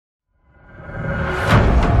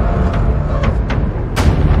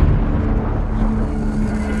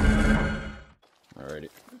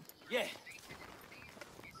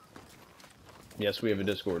Yes, we have a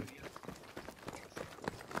Discord.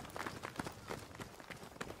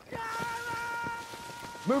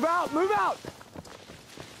 Move out! Move out!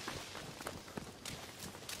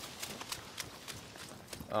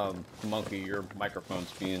 Monkey, your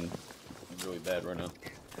microphone's being really bad right now.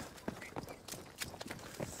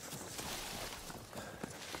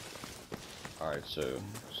 Alright, so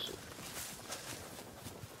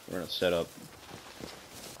we're gonna set up.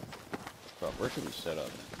 Well, where should we set up?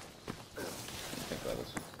 Think about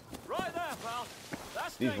this. Right there, pal.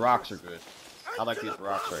 That's These rocks are good. I like these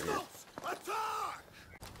rocks right here.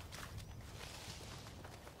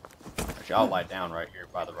 Actually, I'll lie down right here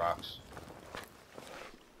by the rocks.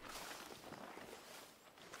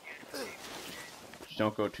 Just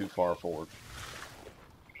don't go too far forward.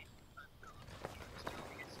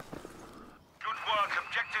 Good work.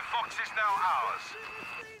 Objective Fox is now ours.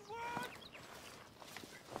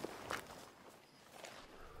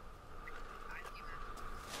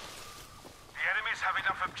 The enemies have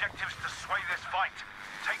enough objectives to sway this fight.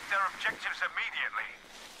 Take their objectives immediately.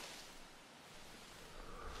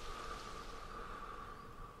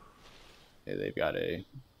 Yeah, they've got A,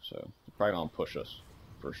 so they're probably gonna push us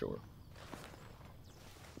for sure.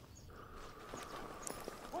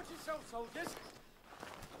 Watch yourself, soldiers.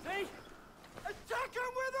 See? Attack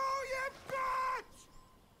them with all your guts!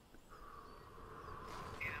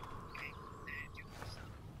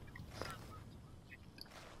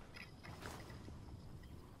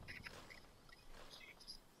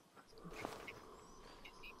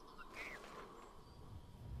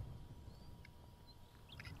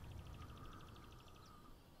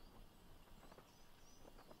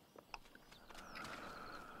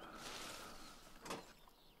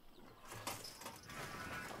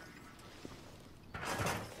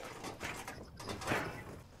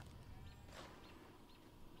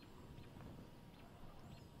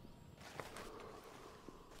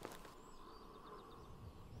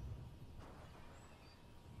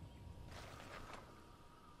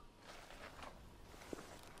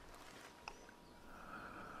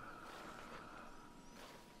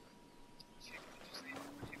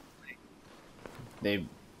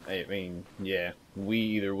 I mean, yeah, we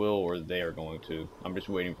either will or they are going to. I'm just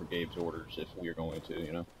waiting for Gabe's orders if we are going to,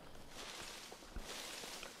 you know.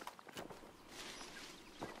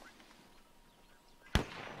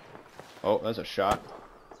 Oh, that's a shot.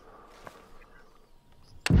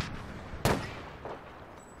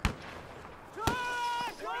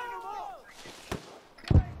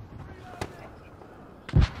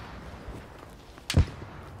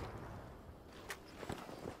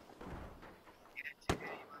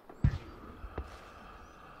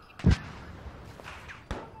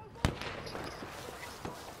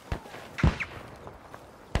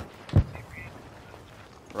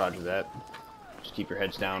 Roger that. Just keep your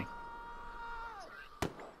heads down.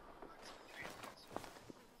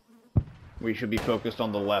 We should be focused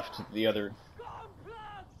on the left. The other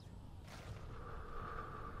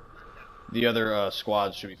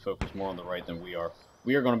squads should be focused more on the right than we are.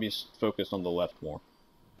 We are going to be focused on the left more.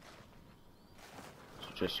 So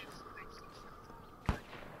just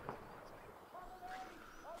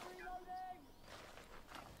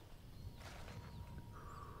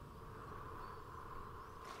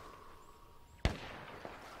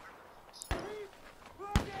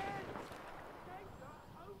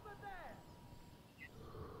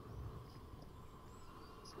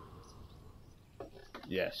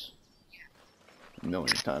yes. A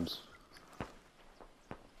million times.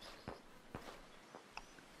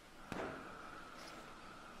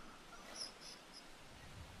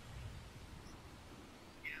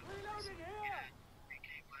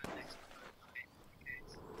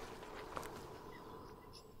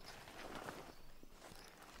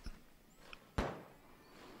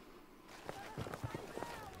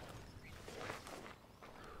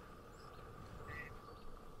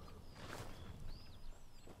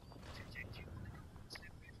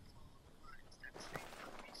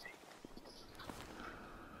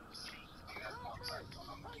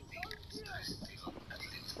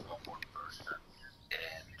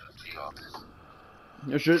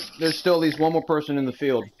 There's still at least one more person in the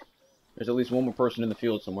field. There's at least one more person in the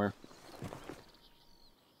field somewhere.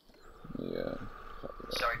 Yeah.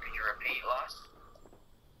 Sorry, could you repeat last?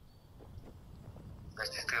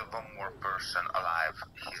 There's still one more person alive.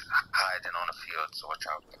 He's hiding on the field, so watch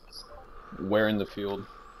out. Where in the field?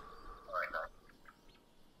 Right now.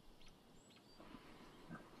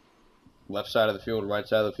 Left side of the field, right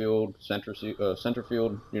side of the field, center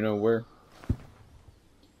field. You know where?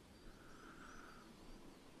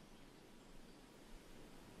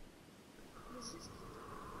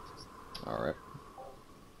 All right.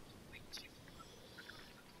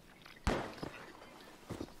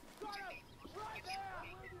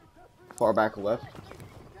 Far back left.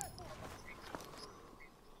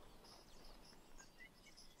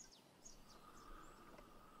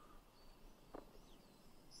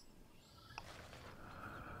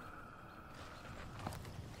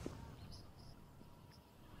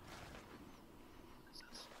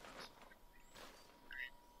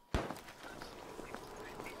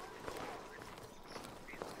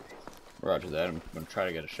 Roger that. I'm gonna try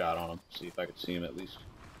to get a shot on him, see if I can see him at least.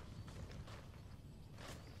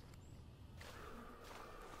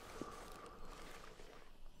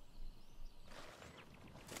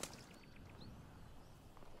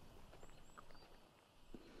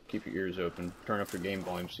 Keep your ears open. Turn up your game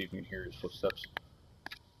volume so you can hear his footsteps.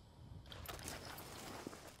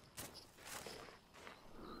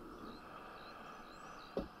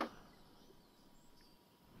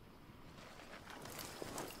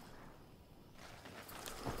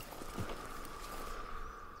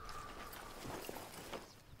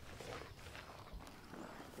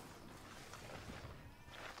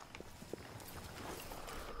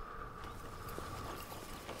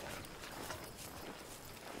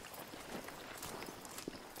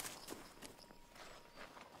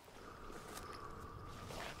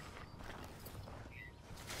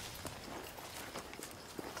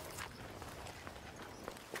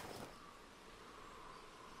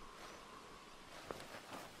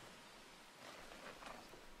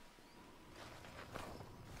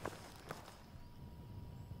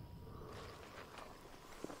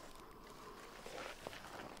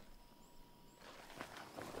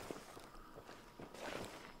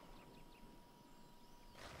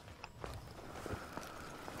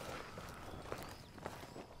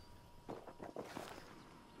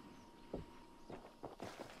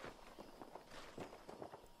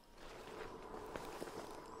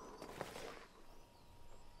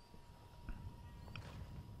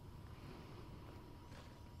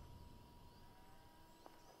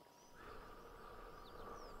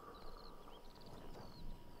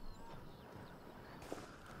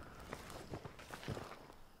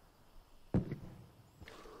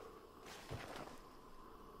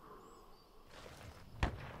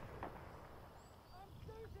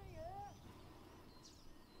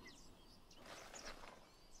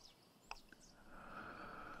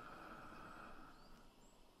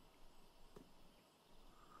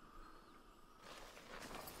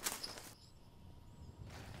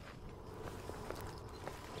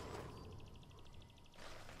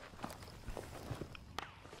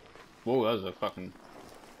 Whoa, that was a fucking... Do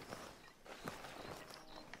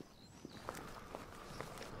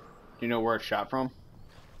you know where it shot from?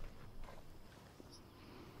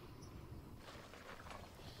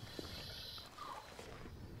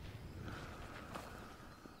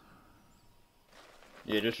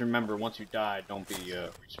 Yeah, just remember, once you die, don't be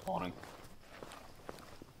respawning.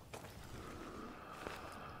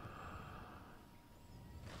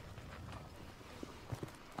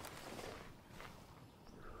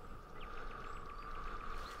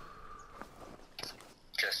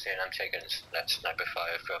 Just saying, I'm taking that sniper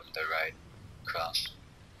fire from the right cross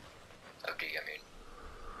of D, I mean.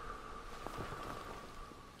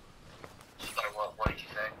 Sorry, what did you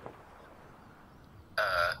say?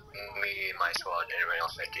 Me, my squad, and everyone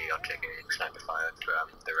else at D, I'm taking sniper fire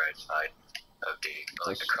from the right side of D,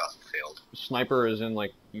 like across the field. Sniper is in,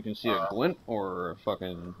 like, you can see a glint, or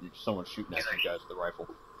fucking someone shooting at you guys with the rifle?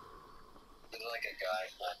 There's like a guy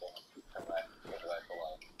sniping with a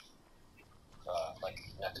rifle, like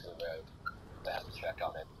next to the road that has a check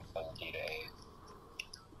on it from D to A.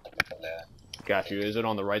 Like from there. Got you. Is it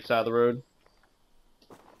on the right side of the road?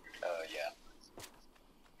 Yeah.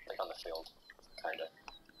 Like on the field, kinda.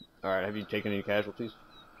 Alright, have you taken any casualties?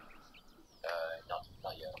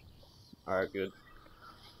 Not yet. Alright, good.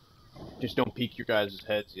 Just don't peek your guys'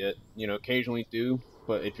 heads yet. You know, occasionally do,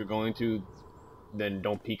 but if you're going to, then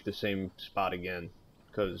don't peek the same spot again,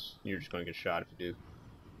 because you're just going to get shot if you do.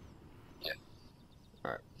 Yeah.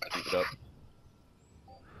 Alright, keep it up.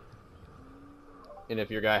 And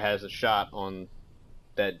if your guy has a shot on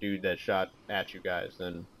that dude that shot at you guys,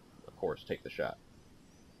 then, of course, take the shot.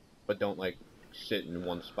 But don't, like, sit in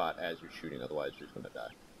one spot as you're shooting, otherwise you're just going to die.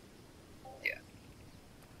 Yeah.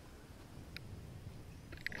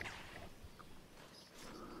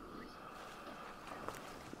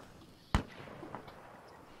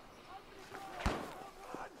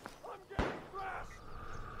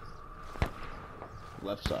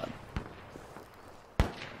 Left side.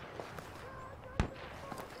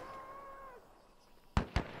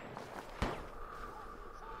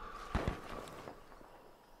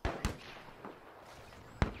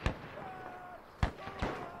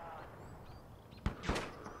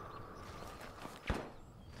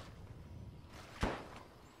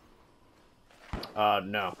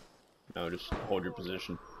 No. No, just hold your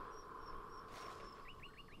position.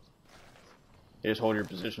 You just hold your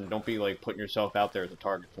position. Don't be, like, putting yourself out there as a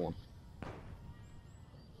target for him.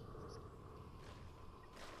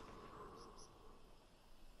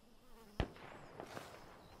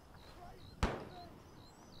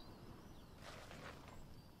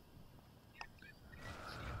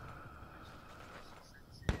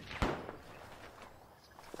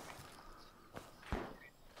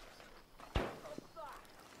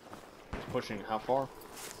 Pushing how far?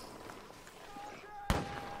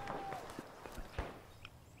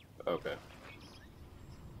 Okay.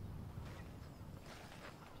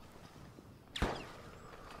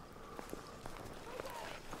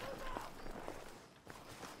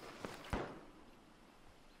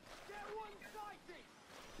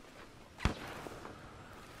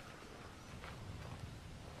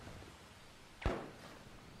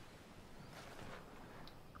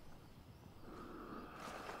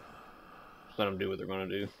 Just let them do what they're gonna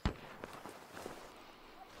do.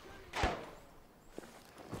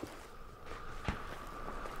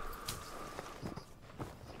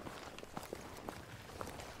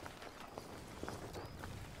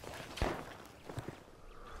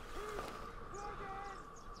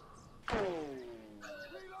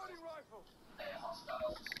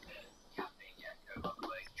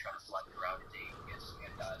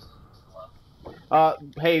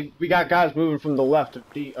 Hey, we got guys moving from the left of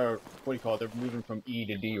D, or what do you call it? They're moving from E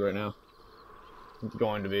to D right now. It's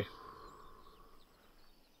going to be.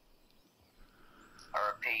 I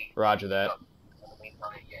repeat. Roger that.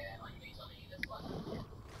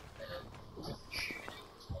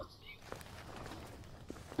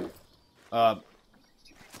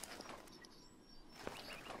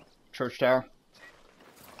 Church tower.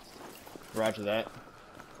 Roger that.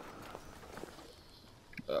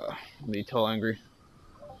 Let me tell Angry.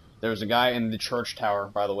 There was a guy in the church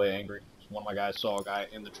tower, by the way, Angry. One of my guys saw a guy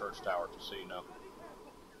in the church tower, just so you know.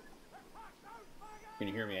 Can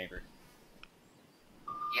you hear me, Angry?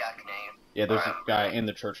 Yeah, I can hear you. Yeah, there's a guy in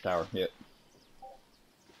the church tower. Yep.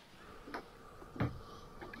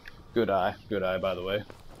 Good eye, by the way.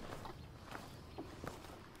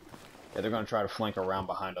 Yeah, they're gonna try to flank around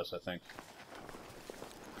behind us, I think.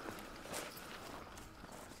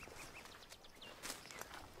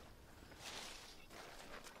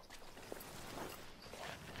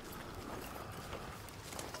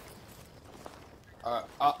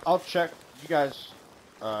 I'll check. You guys,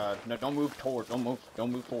 no, don't move toward. Don't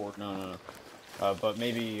move forward. No. But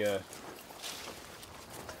maybe,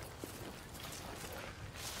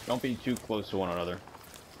 don't be too close to one another.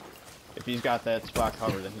 If he's got that spot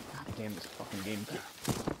covered, then God damn this fucking game.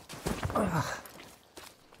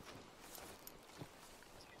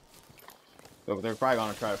 Look, they're probably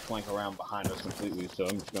gonna try to flank around behind us completely. So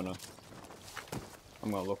I'm gonna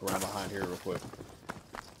look around behind here real quick.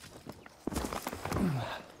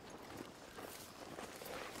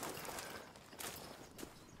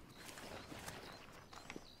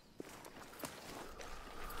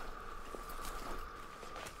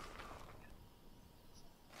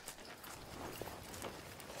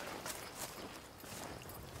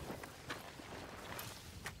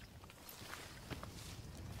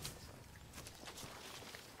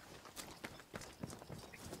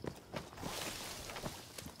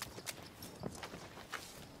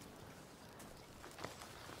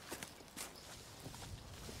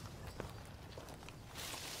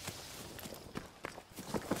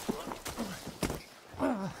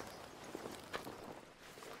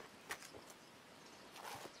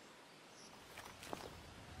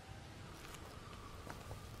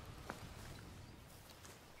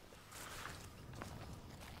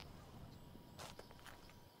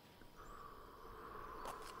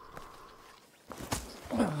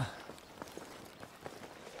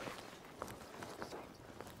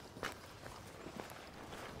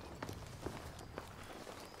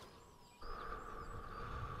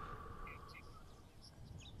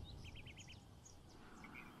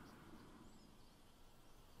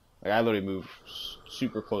 Like, I literally move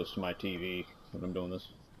super close to my TV when I'm doing this.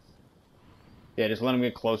 Yeah, just let him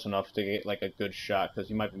get close enough to get, like, a good shot, because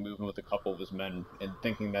he might be moving with a couple of his men, and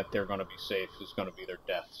thinking that they're gonna be safe is gonna be their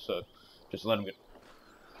death, so just let him get...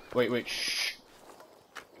 Wait, shh!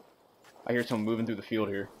 I hear someone moving through the field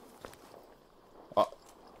here. Oh.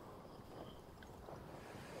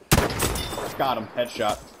 Got him,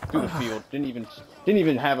 headshot, through the field. Didn't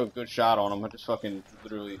even have a good shot on him, I just fucking,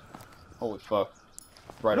 literally... Holy fuck.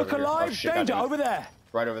 Right Look over here. alive! Oh, shit, Danger over there!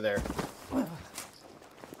 Right over there.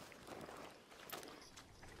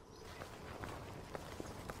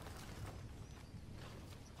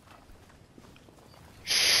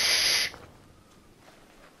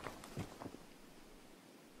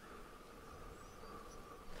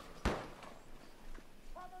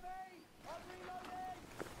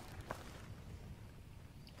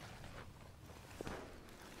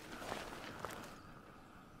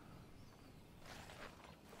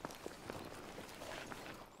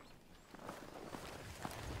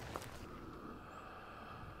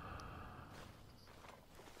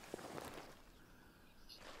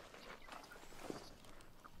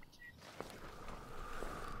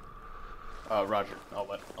 Roger.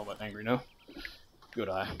 I'll let Angry know. Good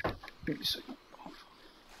eye. Give me a second.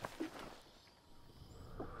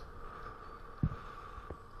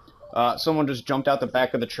 Someone just jumped out the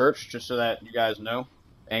back of the church, just so that you guys know.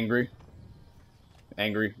 Angry,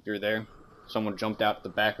 you're there. Someone jumped out the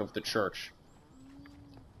back of the church.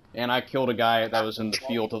 And I killed a guy that was in the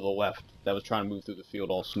field to the left, that was trying to move through the field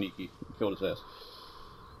all sneaky. Killed his ass.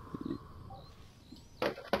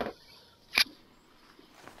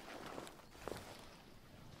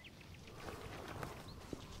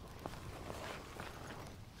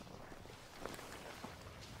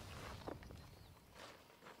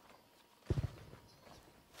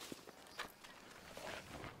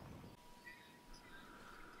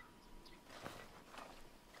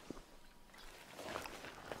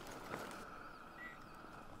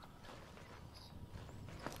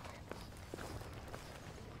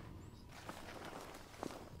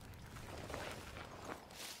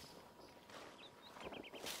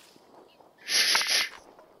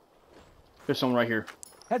 There's someone right here.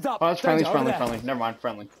 Heads up. Oh, that's friendly, Danger, over there. friendly. Never mind,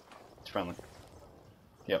 friendly. It's friendly.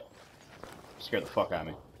 Yep. Scared the fuck out of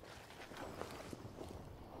me.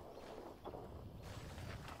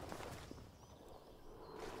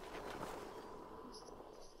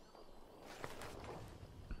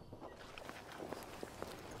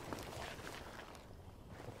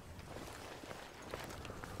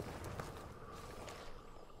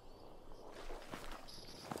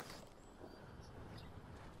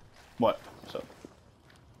 What? So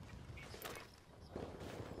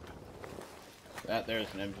that there's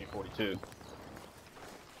an MG42.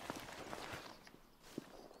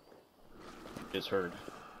 Just heard.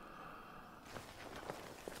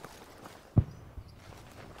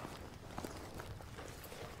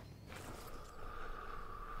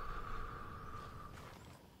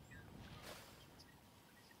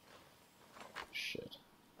 Shit.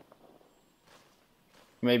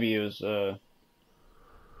 Maybe it was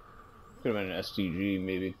could have been an STG,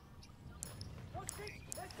 maybe.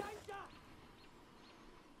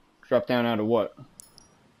 Drop down out of what?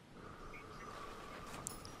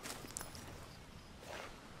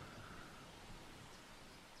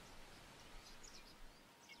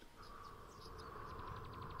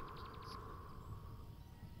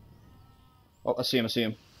 Oh, I see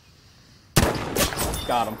him,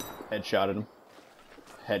 Got him. Headshotted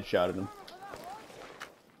him.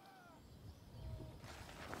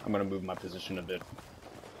 I'm gonna move my position a bit.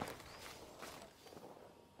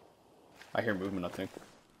 I hear movement, I think. Oh,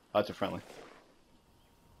 that's a friendly.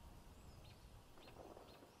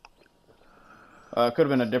 It could have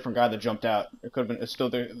been a different guy that jumped out. It could have been, it's still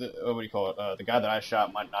the what do you call it? The guy that I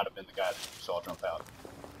shot might not have been the guy that saw jump out.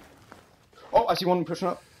 Oh, I see one pushing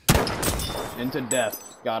up. Into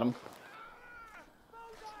death. Got him.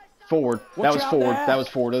 Forward. That was forward. That was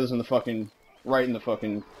forward. That was in the fucking, right in the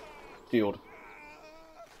fucking field.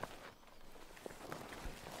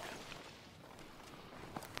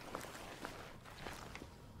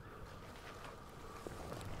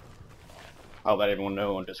 I'll let everyone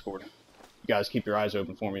know on Discord. You guys keep your eyes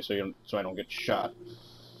open for me so I don't get shot.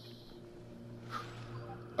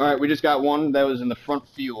 Alright, we just got one that was in the front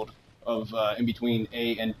field of in between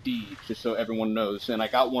A and D, just so everyone knows. And I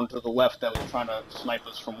got one to the left that was trying to snipe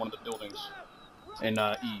us from one of the buildings in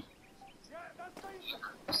E.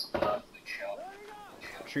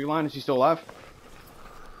 Tree line, is he still alive?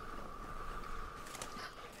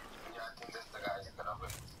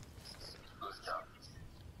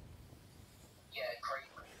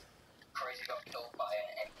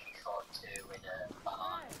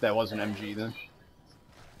 That was an MG then.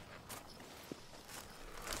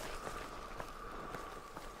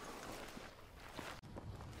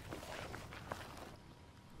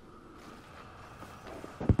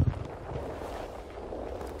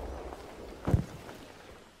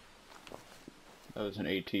 That was an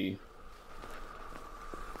AT.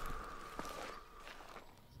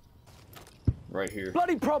 Right here.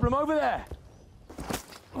 Bloody problem over there.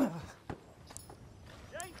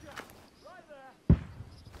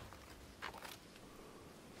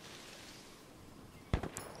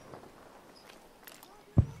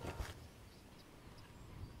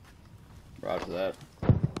 Roger that.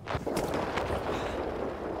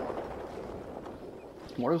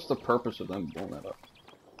 What is the purpose of them blowing that up?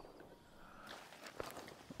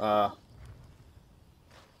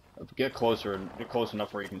 Get closer and get close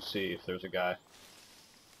enough where you can see if there's a guy.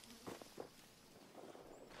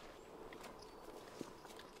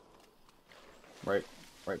 Right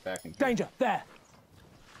back in here. Danger, there.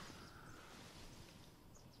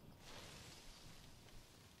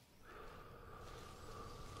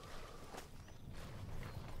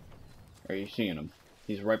 Are you seeing him?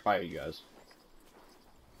 He's right by you guys.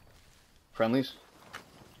 Friendlies?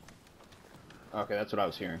 Okay, that's what I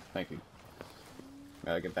was hearing. Thank you.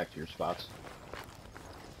 Gotta get back to your spots.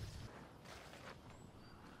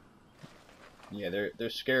 Yeah, they're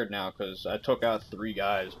scared now because I took out 3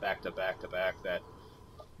 guys back to back to back that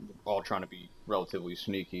were all trying to be relatively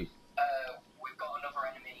sneaky. We've got another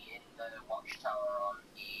enemy in the watchtower on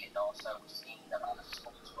E, and also we've seen about a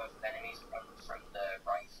squad's worth of enemies from the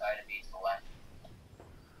right side of E to the left.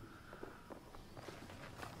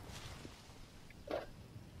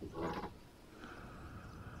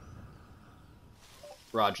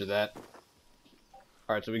 Roger that.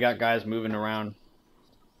 Alright, so we got guys moving around.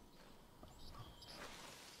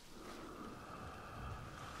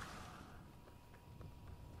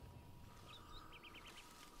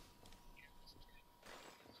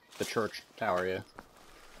 The church tower, yeah.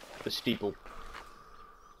 The steeple.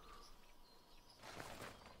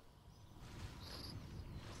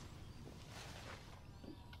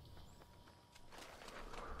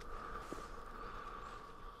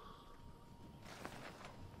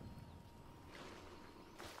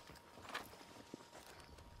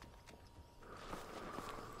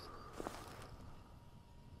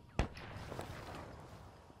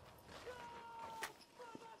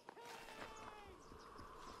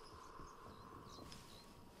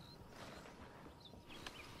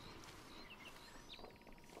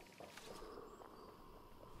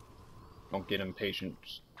 Don't get impatient,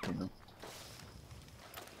 you know.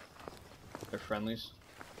 They're friendlies.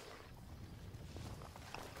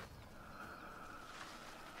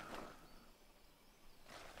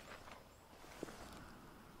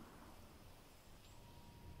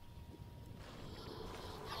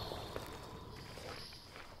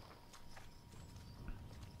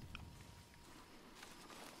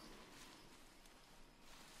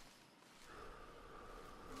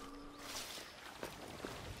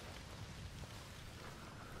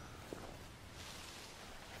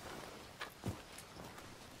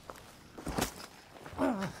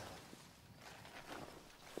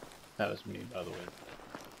 That was me, by the way.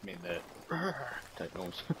 I mean that type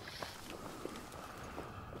noise.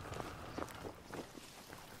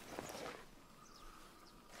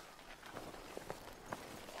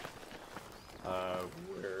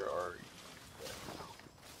 Where are you?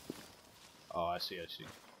 Oh, I see.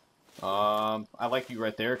 I like you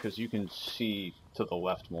right there because you can see to the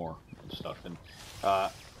left more and stuff. And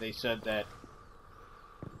they said that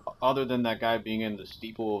other than that guy being in the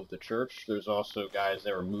steeple of the church, there's also guys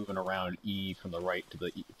that are moving around E from the right to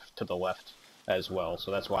the left as well.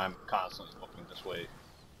 So that's why I'm constantly looking this way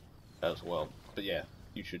as well. But yeah,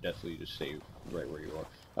 you should definitely just stay right where you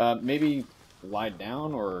are. Maybe lie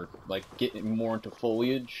down or like get more into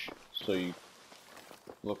foliage so you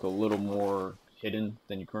look a little more hidden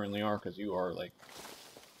than you currently are, because you are like,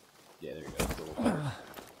 yeah, there you go.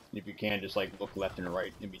 If you can, just like look left and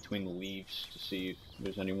right in between the leaves to see if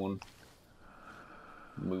there's anyone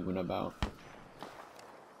moving about.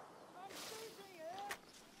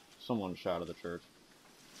 Someone shot at the church.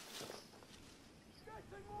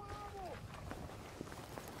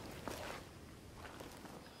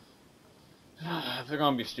 If they're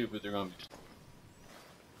gonna be stupid, they're gonna be stupid.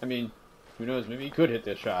 I mean, who knows, maybe he could hit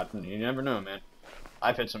this shot, and you never know, man.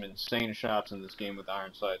 I've hit some insane shots in this game with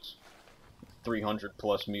iron sights. 300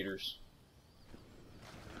 plus meters.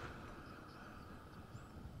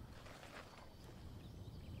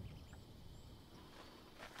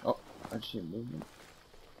 Oh, I see a movement.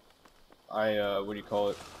 What do you call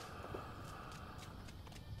it?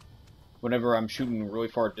 Whenever I'm shooting really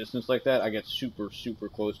far distance like that, I get super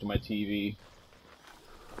close to my TV.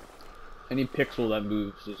 Any pixel that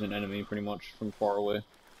moves is an enemy, pretty much, from far away.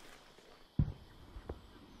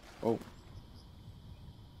 Oh.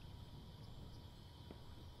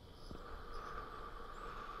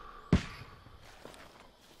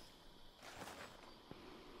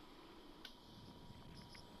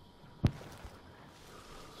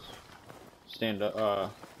 Stand up,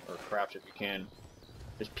 or crouch if you can.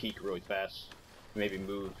 Just peek really fast. Maybe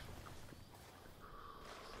move.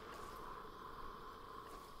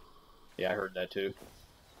 Yeah, I heard that too.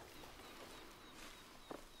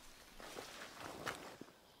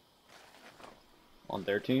 On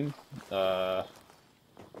their team? Oh,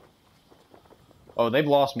 they've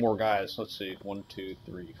lost more guys. Let's see. 1, 2,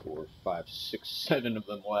 3, 4, 5, 6, 7 of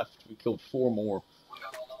them left. We killed 4 more. We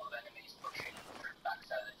got a lot of enemies pushing through the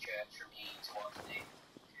backside of the church from E towards D.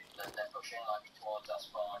 They're pushing like towards us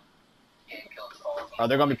spawn. Getting killed for.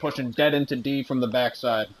 They're gonna be pushing dead into D from the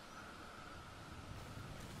backside.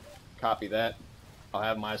 Copy that. I'll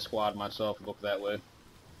have my squad myself look that way.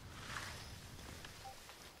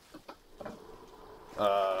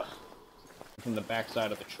 from the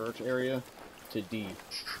backside of the church area to D.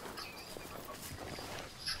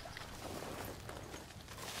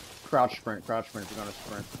 Crouch sprint if you're gonna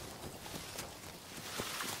sprint.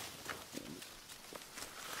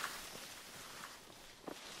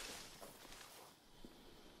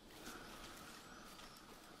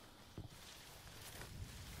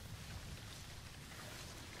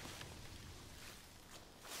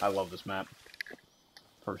 I love this map,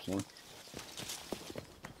 personally.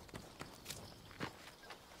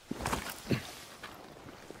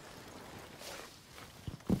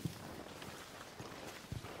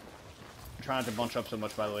 Trying to bunch up so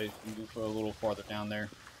much, by the way. Move a little farther down there.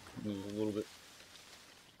 Move a little bit.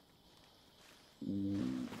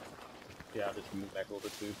 Yeah, I'll just move back a little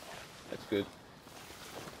bit too. That's good.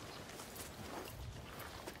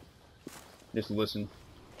 Just listen.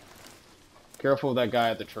 Careful of that guy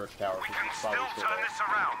at the church tower. We He's can still probably turn there. this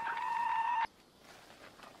around.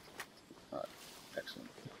 Alright, excellent.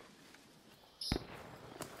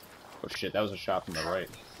 Oh shit, that was a shot from the right.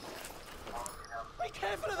 Be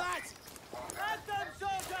careful of that! At them,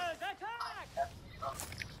 soldiers! Attack!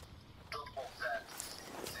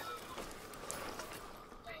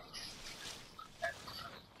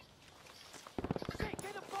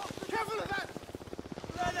 Get a box! Careful of that!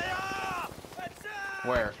 There they are! Attack!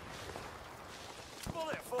 Where?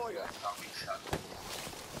 Bullet for you!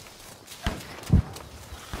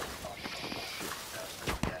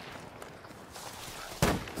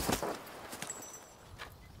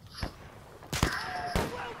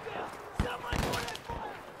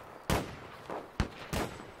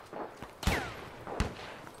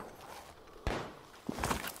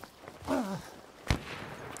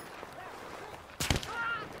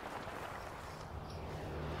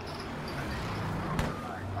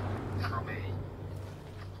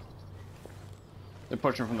 They're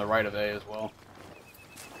pushing from the right of A as well.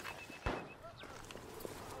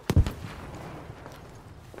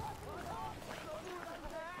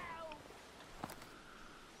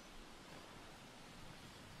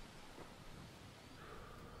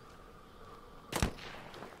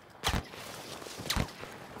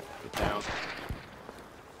 Get down.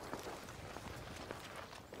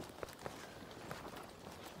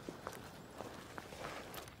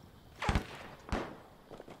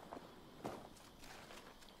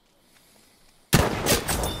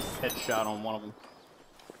 Headshot on one of them.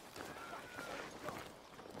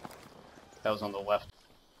 That was on the left.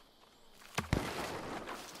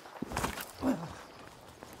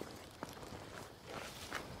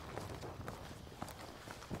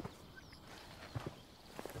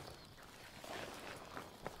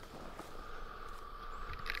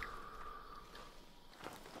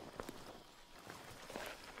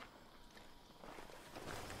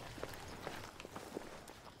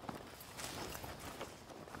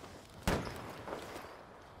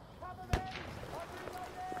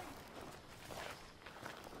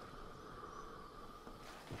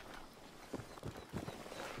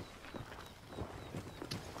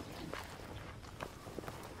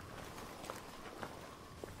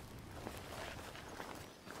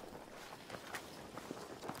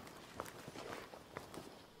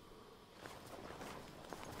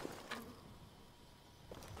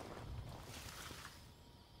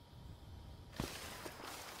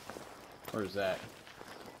 Where's that?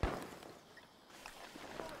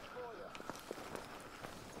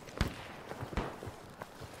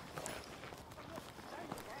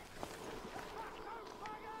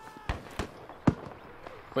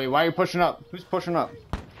 Wait, why are you pushing up? Who's pushing up?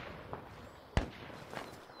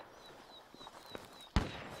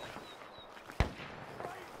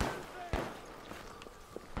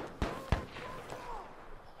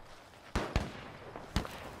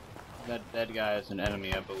 That guy is an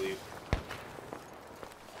enemy, I believe.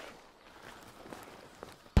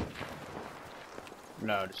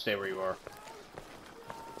 No, just stay where you are.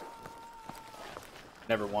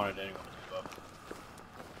 Never wanted anyone to move up.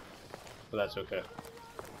 But that's okay.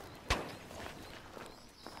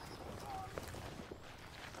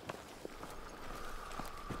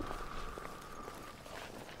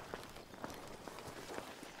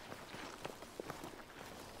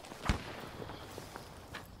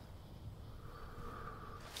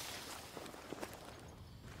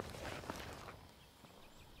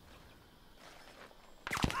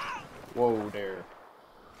 Whoa there.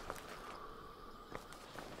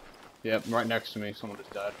 Yep, right next to me, someone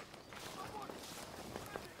just died.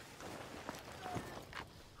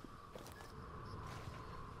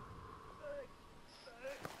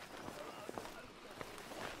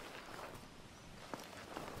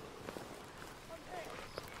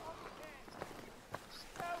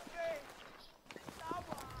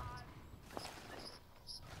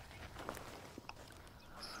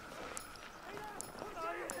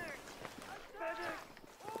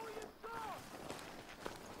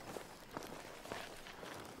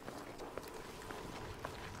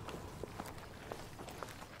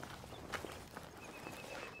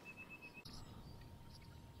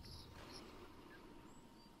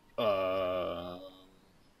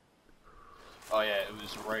 Oh yeah, it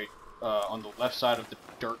was right on the left side of the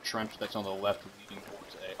dirt trench that's on the left leading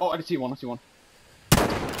towards A. Oh, I can see one, I see one.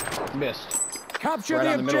 Missed. Capture Right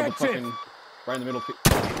the on the middle of the objective! fucking... Right in the middle of the...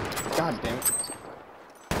 God damn it.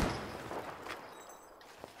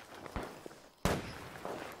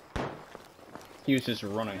 He was just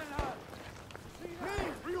running.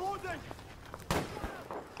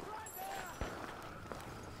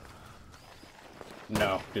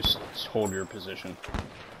 No, just hold your position.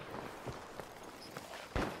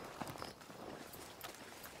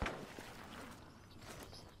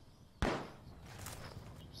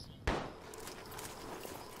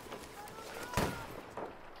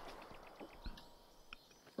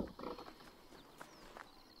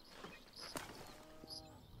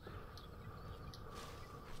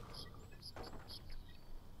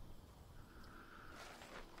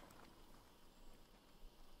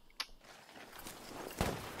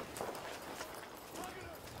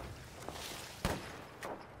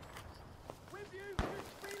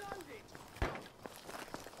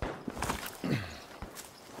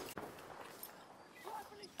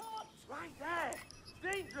 Right there!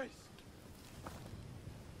 Dangerous!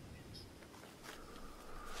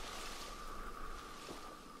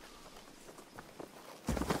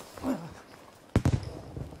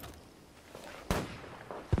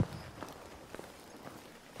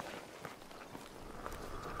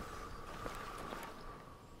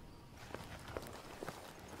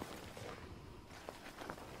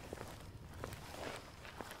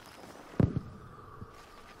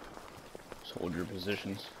 Just hold your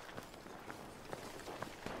positions.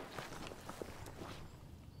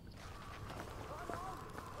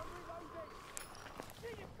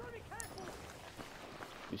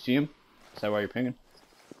 You see him? Is that why you're pinging?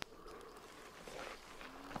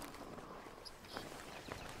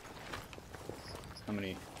 How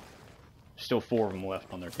many? Still 4 of them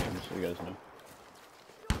left on their team, so you guys know.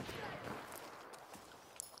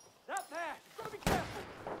 Up there! You've got to be careful!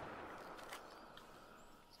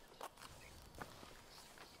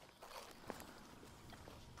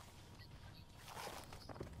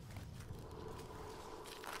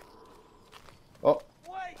 Oh!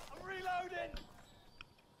 Wait! I'm reloading!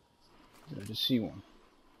 Did I just see one?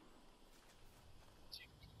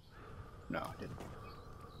 No, I didn't.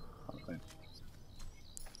 I don't think.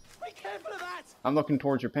 Be careful of that! I'm looking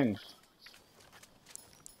towards your pings.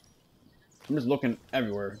 I'm just looking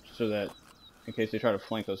everywhere so that in case they try to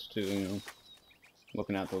flank us too, you know.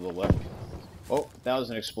 Looking out to the left. Oh, that was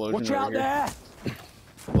an explosion Watch over out here.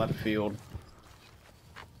 there! Left field.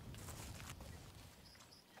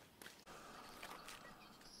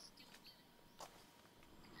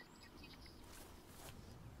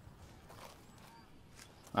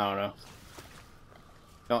 I don't know.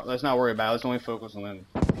 Don't, let's not worry about it. Let's only focus on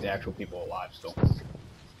the actual people alive still.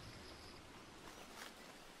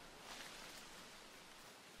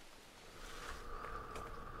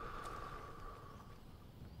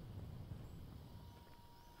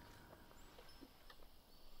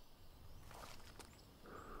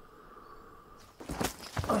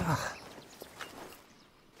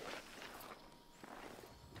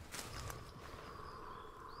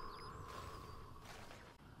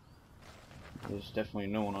 There's definitely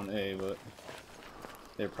no one on A, but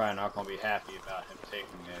they're probably not going to be happy about him taking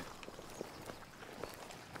A.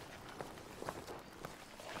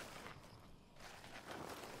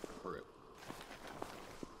 Rip.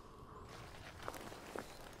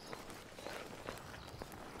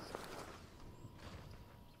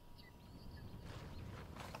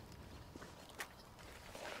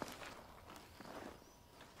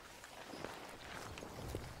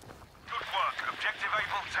 Good work. Objective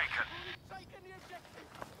Able taken. Taking the objective!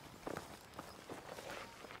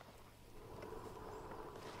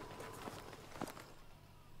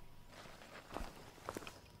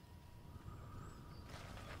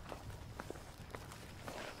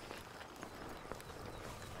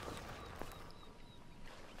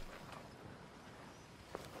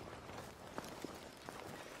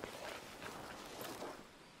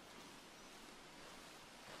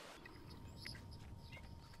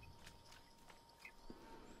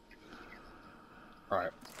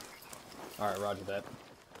 Alright. Alright, roger that.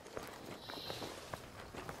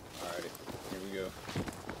 Alrighty, here we go.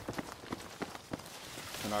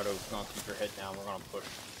 Bernardo, gonna keep your head down. We're gonna push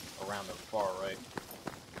around the far right.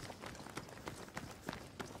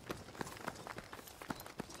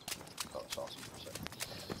 Oh, it's awesome for a second.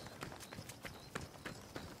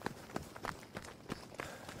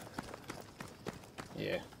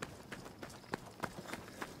 Yeah.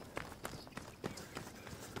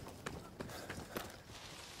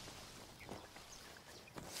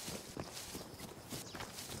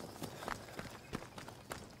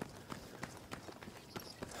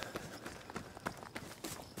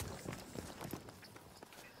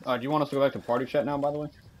 Do you want us to go back to party chat now, by the way?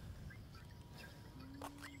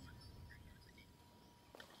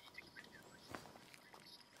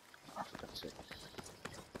 Oh, for God's sake.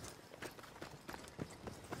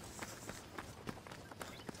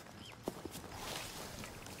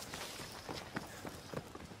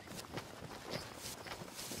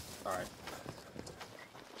 Alright.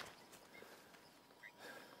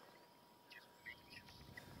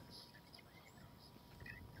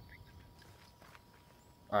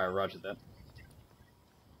 Alright, roger that.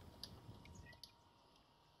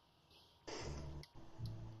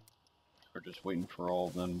 We're just waiting for all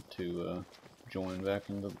of them to join back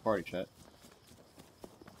into the party chat.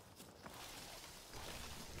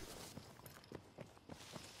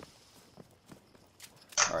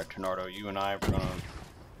 Alright, Tornado, you and I are gonna...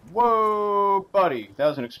 Whoa, buddy! That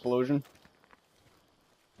was an explosion.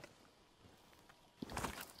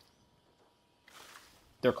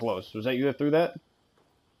 They're close. Was that you that threw that?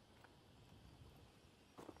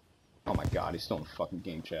 Oh my god, he's still in the fucking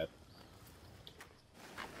game chat.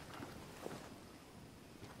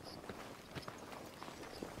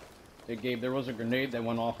 Hey Gabe, there was a grenade that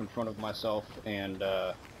went off in front of myself and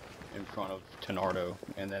in front of Tornado,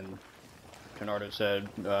 and then Tornado said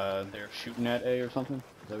they're shooting at A or something?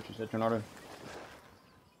 Is that what you said, Tornado?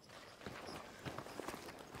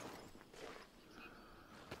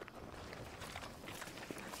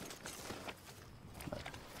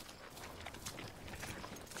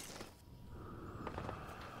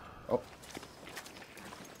 Oh.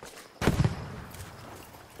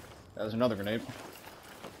 That was another grenade.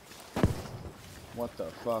 What the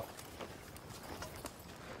fuck?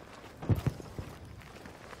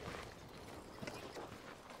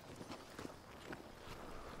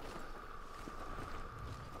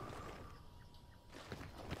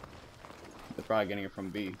 They're probably getting it from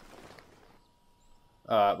B.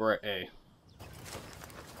 We're at A.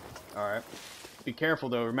 Alright. Be careful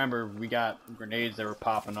though, remember we got grenades that were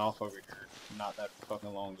popping off over here not that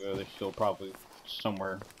fucking long ago. They're still probably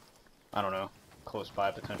somewhere, I don't know, close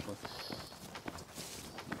by potentially.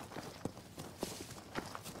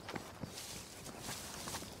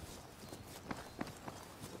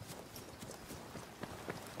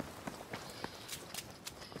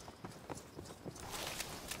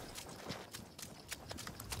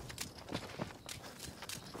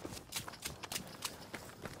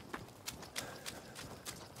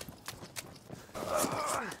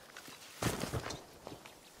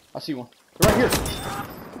 I see one. They're right here.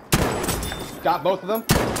 Got both of them.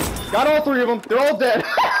 Got all three of them. They're all dead.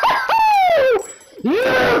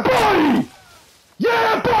 Yeah, buddy!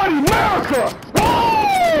 Yeah, buddy! America!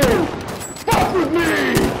 Oh! Fuck with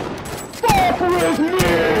me! Fuck with me!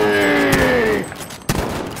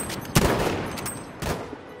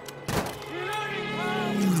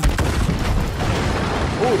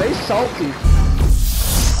 Oh, they salty.